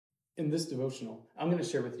In this devotional, I'm going to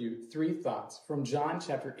share with you 3 thoughts from John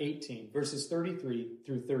chapter 18, verses 33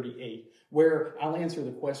 through 38, where I'll answer the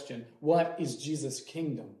question, what is Jesus'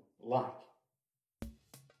 kingdom like?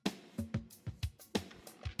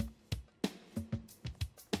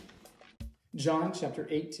 John chapter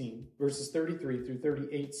 18, verses 33 through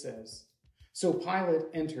 38 says, So Pilate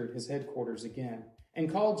entered his headquarters again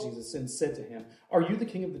and called Jesus and said to him, Are you the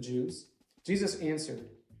king of the Jews? Jesus answered,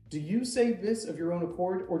 Do you say this of your own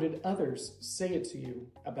accord, or did others say it to you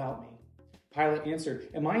about me? Pilate answered,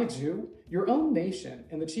 Am I a Jew? Your own nation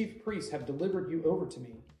and the chief priests have delivered you over to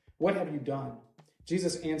me. What have you done?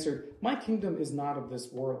 Jesus answered, My kingdom is not of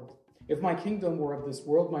this world. If my kingdom were of this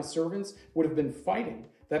world, my servants would have been fighting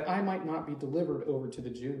that I might not be delivered over to the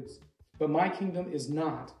Jews. But my kingdom is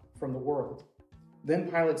not from the world. Then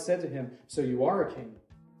Pilate said to him, So you are a king?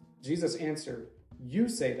 Jesus answered, You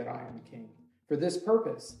say that I am a king. For this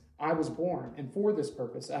purpose I was born, and for this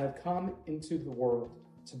purpose I have come into the world,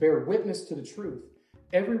 to bear witness to the truth.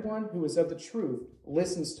 Everyone who is of the truth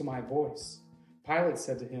listens to my voice. Pilate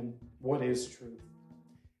said to him, What is truth?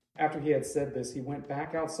 After he had said this, he went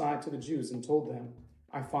back outside to the Jews and told them,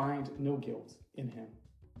 I find no guilt in him.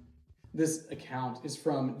 This account is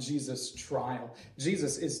from Jesus' trial.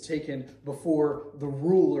 Jesus is taken before the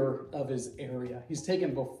ruler of his area. He's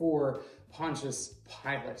taken before Pontius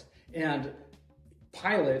Pilate. And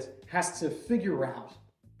Pilate has to figure out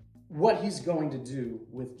what he's going to do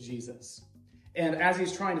with Jesus. And as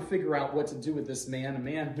he's trying to figure out what to do with this man, a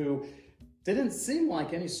man who didn't seem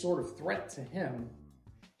like any sort of threat to him,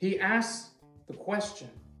 he asks the question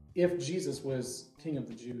if Jesus was king of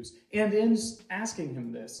the Jews. And in asking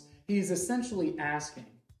him this, he's essentially asking,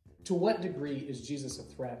 to what degree is Jesus a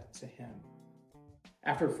threat to him?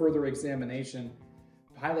 After further examination,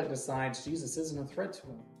 Pilate decides Jesus isn't a threat to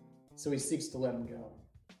him, so he seeks to let him go.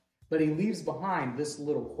 But he leaves behind this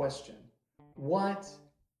little question. What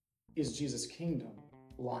is Jesus' kingdom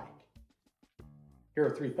like? Here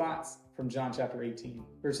are 3 thoughts from John chapter 18,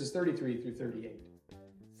 verses 33 through 38.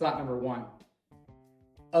 Thought number 1,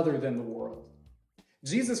 other than the world.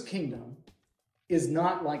 Jesus' kingdom is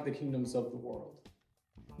not like the kingdoms of the world.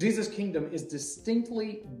 Jesus' kingdom is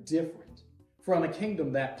distinctly different from a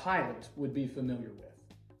kingdom that Pilate would be familiar with.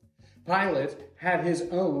 Pilate had his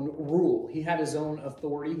own rule. He had his own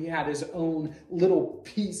authority. He had his own little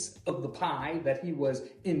piece of the pie that he was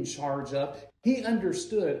in charge of. He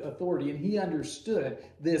understood authority, and he understood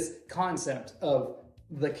this concept of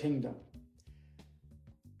the kingdom.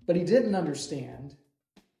 But he didn't understand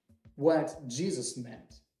what Jesus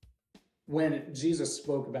meant when Jesus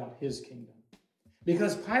spoke about his kingdom.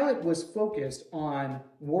 Because Pilate was focused on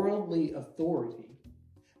worldly authority,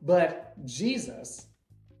 but Jesus'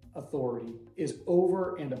 authority is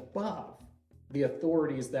over and above the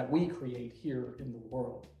authorities that we create here in the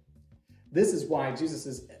world. This is why Jesus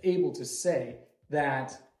is able to say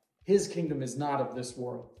that his kingdom is not of this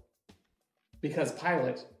world, because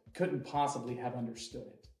Pilate couldn't possibly have understood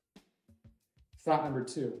it. Thought number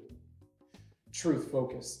 2,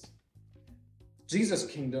 truth-focused. Jesus'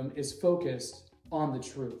 kingdom is focused on the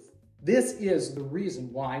truth. This is the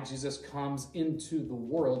reason why Jesus comes into the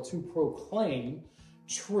world, to proclaim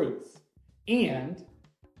truth and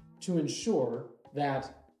to ensure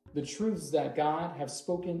that the truths that God have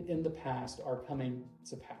spoken in the past are coming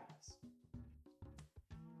to pass.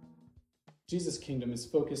 Jesus' kingdom is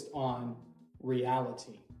focused on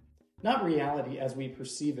reality. Not reality as we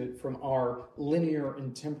perceive it from our linear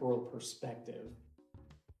and temporal perspective,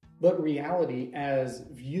 but reality as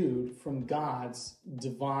viewed from God's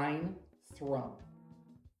divine throne.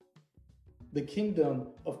 The kingdom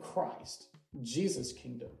of Christ, Jesus'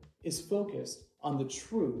 kingdom, is focused on the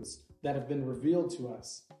truths that have been revealed to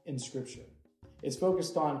us in Scripture. It's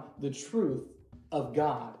focused on the truth of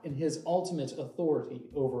God and his ultimate authority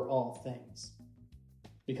over all things.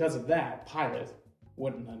 Because of that, Pilate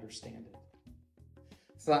wouldn't understand it.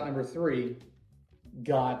 Thought number 3,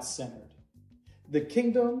 God-centered. The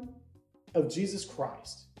kingdom of Jesus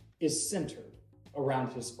Christ is centered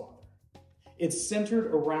around his Father. It's centered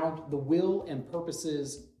around the will and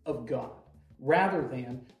purposes of God, rather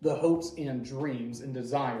than the hopes and dreams and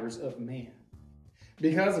desires of man.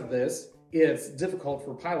 Because of this, it's difficult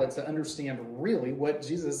for Pilate to understand really what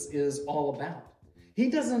Jesus is all about. He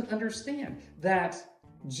doesn't understand that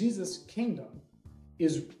Jesus' kingdom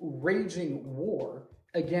is raging war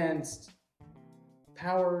against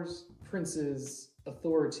powers, princes,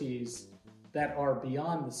 authorities that are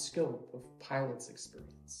beyond the scope of Pilate's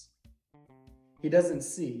experience. He doesn't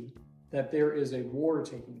see that there is a war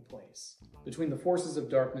taking place between the forces of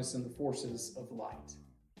darkness and the forces of light.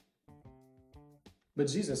 But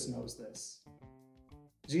Jesus knows this.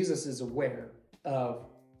 Jesus is aware of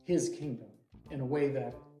his kingdom in a way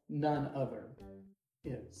that none other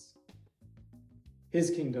is. His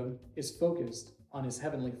kingdom is focused on his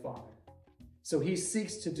heavenly Father. So he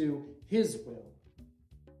seeks to do his will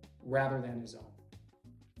rather than his own.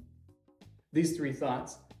 These three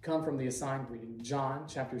thoughts come from the assigned reading, John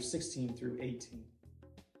chapters 16 through 18.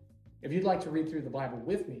 If you'd like to read through the Bible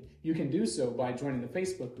with me, you can do so by joining the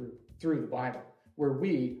Facebook group Through the Bible, where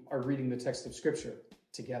we are reading the text of Scripture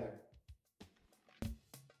together.